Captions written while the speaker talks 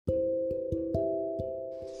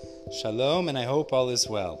Shalom, and I hope all is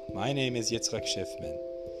well. My name is Yitzchak Schiffman.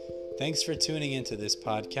 Thanks for tuning into this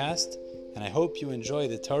podcast, and I hope you enjoy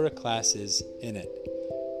the Torah classes in it.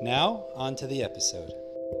 Now, on to the episode.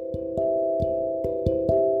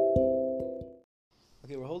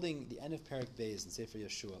 Okay, we're holding the end of Perek Beis in Sefer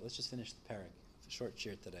Yehoshua. Let's just finish the Perek, a short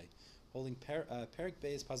shir today. Holding Perek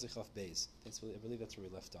Beis, Pasuk Chaf Beis. I believe that's where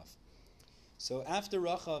we left off. So after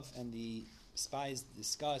Rachav and the spies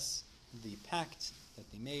discuss the pact that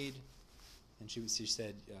they made, and she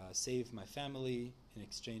said, save my family in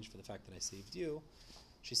exchange for the fact that I saved you.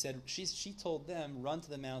 She said, she told them, run to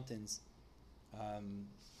the mountains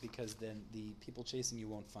because then the people chasing you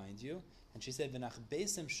won't find you. And she said, V'nach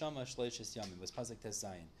beisem shama shloishes yamim, was Pasuk Tes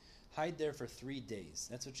Zayin. Hide there for 3 days.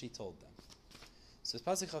 That's what she told them. So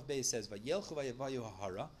Pasuk Chaf Beis says, Vayelchu vayavayu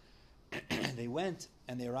hahara. They went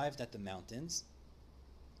and they arrived at the mountains.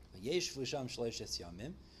 Vayeshvu sham shloishes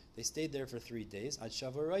yamim. They stayed there for 3 days. Ad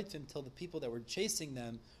shavarayt until the people that were chasing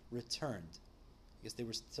them returned. I guess they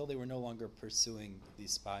were no longer pursuing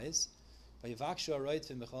these spies. And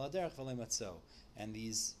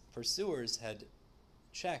these pursuers had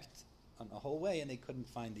checked on the whole way and they couldn't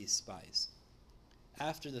find these spies.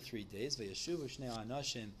 After the 3 days, the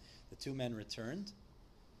 2 men returned.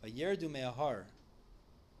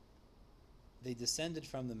 They descended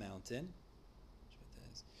from the mountain.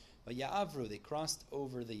 They crossed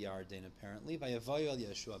over the Yarden apparently. They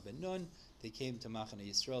came to Machane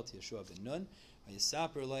Yisrael, to Yehoshua ben Nun.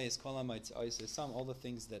 All the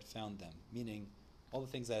things that found them, meaning all the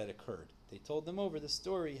things that had occurred. They told them over the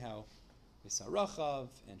story how they saw Rachav,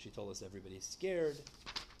 and she told us everybody's scared.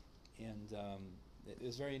 And it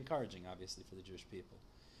was very encouraging, obviously, for the Jewish people.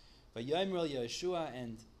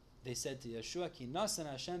 And they said to Yehoshua, Ki nasan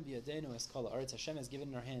Hashem biyadenu es kol haaretz. Hashem has given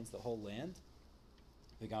in our hands the whole land.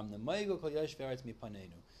 And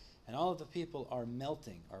all of the people are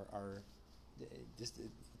melting, are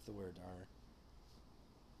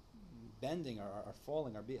bending, are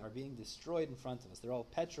falling, are being destroyed in front of us. They're all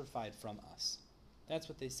petrified from us. That's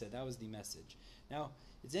what they said. That was the message. Now,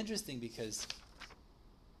 it's interesting because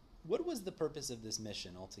what was the purpose of this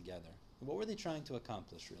mission altogether? What were they trying to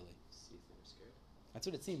accomplish, really? See if they were scared. That's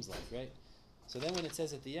what it seems like, right? So then when it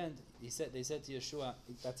says at the end, they said to Yehoshua,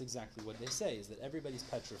 that's exactly what they say, is that everybody's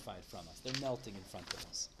petrified from us. They're melting in front of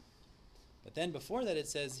us. But then before that it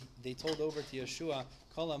says, they told over to Yehoshua,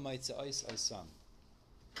 Kol ha'maitze ois oisam.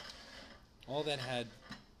 All that had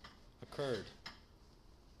occurred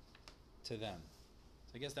to them.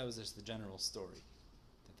 So I guess that was just the general story.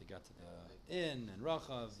 That they got to the inn and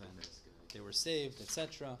Rachav and they were saved,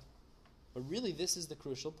 etc. But really this is the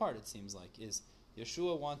crucial part, it seems like, is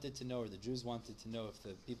Yehoshua wanted to know, or the Jews wanted to know if the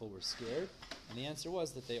people were scared, and the answer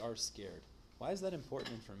was that they are scared. Why is that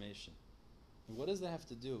important information? And what does that have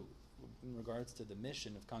to do in regards to the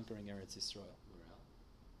mission of conquering Eretz Yisrael? Morale.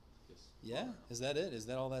 Yes. Yeah? Morale. Is that it? Is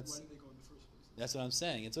that all that's... Why did they go in the first place? That's what I'm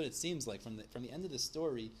saying. It's what it seems like. From the end of the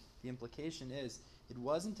story, the implication is, it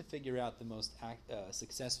wasn't to figure out the most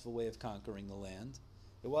successful way of conquering the land.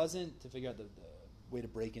 It wasn't to figure out the way to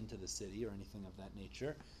break into the city or anything of that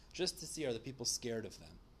nature. Just to see, are the people scared of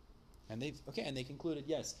them? And they concluded,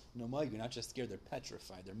 yes, no, you're not just scared, they're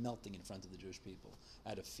petrified. They're melting in front of the Jewish people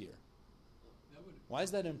out of fear. Why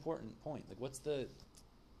is that an important point? Like, what's the...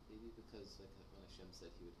 Maybe because, like, when Hashem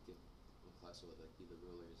said he would give Machlasha would, like, be the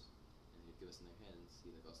rulers, and he'd give us in their hands,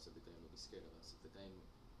 he, like, also the Goyim will be scared of us. If the Goyim,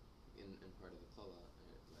 in part of the Klala,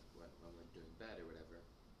 like, when we're doing bad or whatever,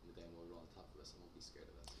 the Goyim will roll on top of us and won't be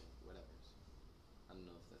scared of us, or whatever. I don't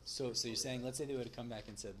know if that's... So you're saying, let's say they would have come back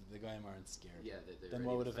and said the Goyim aren't scared. Yeah, then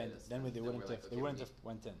what would have ended? Then they wouldn't have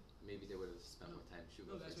went in. Maybe they would have spent more time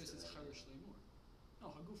shooting. No, that's why it says Charash Leimor.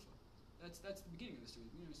 No, Hagufa. That's the beginning of the story.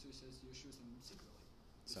 The beginning of the story says Yehoshua sent them secretly.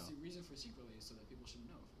 The reason for secretly is so that people should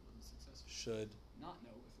know if it wasn't successful. Should not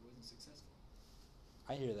know if it wasn't successful.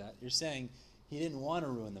 I hear that. You're saying he didn't want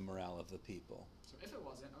to ruin the morale of the people. So if it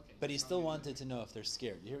wasn't, okay. But he still wanted to know if they're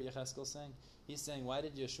scared. You hear what Yecheskel's saying? He's saying, why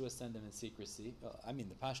did Yehoshua send them in secrecy? Well, I mean,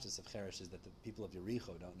 the pashtus of Cheresh is that the people of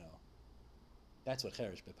Yericho don't know. That's what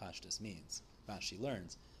Cheresh bepashtus means. Rashi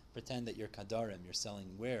learns. Pretend that you're Kadarim, you're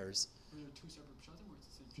selling wares. Are there two separate pshatim or it's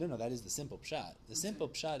the same pshat? No, that is the simple pshat. The simple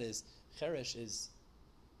pshat is, Cheresh is,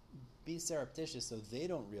 be surreptitious so they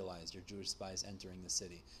don't realize you're Jewish spies entering the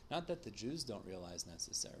city. Not that the Jews don't realize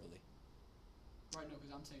necessarily. Right, no,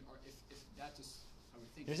 because I'm saying, if that just, I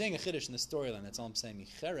would think... You're saying a chiddush in the storyline, that's all I'm saying.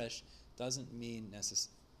 Cheresh doesn't mean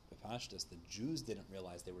necessarily Pashtus. The Jews didn't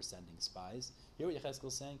realize they were sending spies. Hear what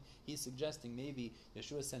Yecheskel's saying? He's suggesting maybe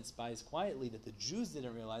Yehoshua sent spies quietly that the Jews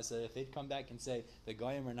didn't realize, that if they'd come back and say, the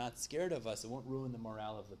Goyim are not scared of us, it won't ruin the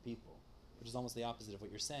morale of the people. Which is almost the opposite of what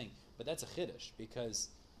you're saying. But that's a chiddush, because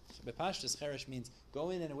Bepashtus cheresh means go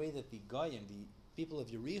in a way that the goyim, the people of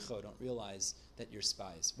Yericho, don't realize that you're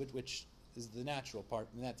spies, which is the natural part,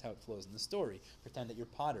 and that's how it flows in the story. Pretend that you're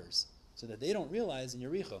potters, so that they don't realize in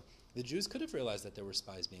Yericho. The Jews could have realized that there were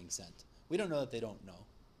spies being sent. We don't know that they don't know,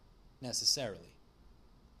 necessarily.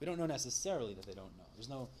 We don't know necessarily that they don't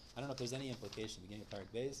know. I don't know if there's any implication at the beginning of Parak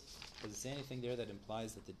Beis. Does it say anything there that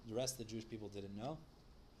implies that the rest of the Jewish people didn't know?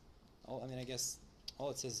 I guess all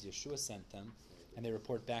it says is Yeshua sent them, and they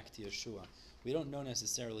report back to Yeshua. We don't know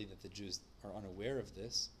necessarily that the Jews are unaware of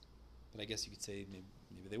this, but I guess you could say maybe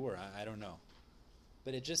they were. I don't know.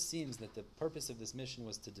 But it just seems that the purpose of this mission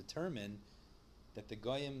was to determine that the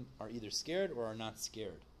Goyim are either scared or are not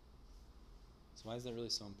scared. So why is that really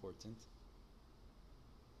so important?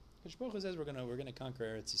 Because Baruch Hu says we're gonna conquer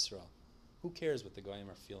Eretz Yisrael. Who cares what the Goyim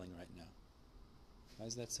are feeling right now? Why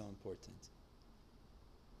is that so important?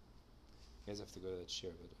 You guys have to go to that shir,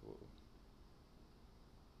 but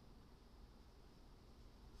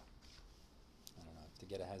I don't know. I have to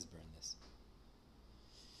get a hasbara in this.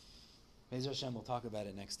 Be'ez Hashem, we'll talk about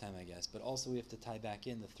it next time, I guess. But also we have to tie back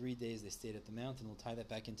in the 3 days they stayed at the mountain. We'll tie that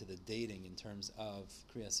back into the dating in terms of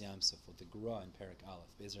Kriyas Yamsuf, with the Gra and Perak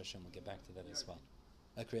Aleph. Be'ez Hashem, we'll get back to that as well.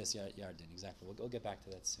 Kriyas Yardin, exactly. We'll get back to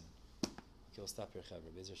that soon. Okay, we'll stop here,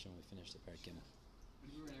 Chaver. Be'ez Hashem, we finish the Perak Gimel.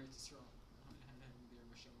 When we were in Eretz Yisrael, they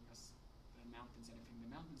were showing us the mountains and everything.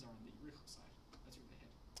 The mountains are on the Yericho side. That's where they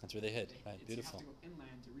hid. That's where they hid, right? Beautiful. You have to go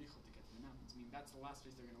inland to Yericho to get to the mountains. I mean, that's the last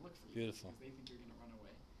place they're going to look for you. Beautiful. Because they think you're going to run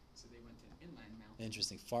away. So they went to an inland mountain.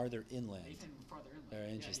 Interesting. Farther inland. They went farther inland.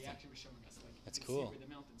 Very interesting. Yeah, he actually was showing us, like, that's you cool. see where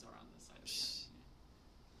the mountains are on the side of the mountain.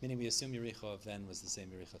 Yeah. Meaning we assume Yericho of then was the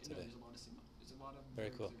same Yericho today. No, there's a lot of Simon. There's a lot of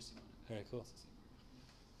very cool. Simon in that. Very cool. It's the same Yericho,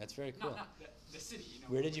 yeah. That's very cool. Not the city, you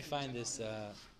know. Where did you find this?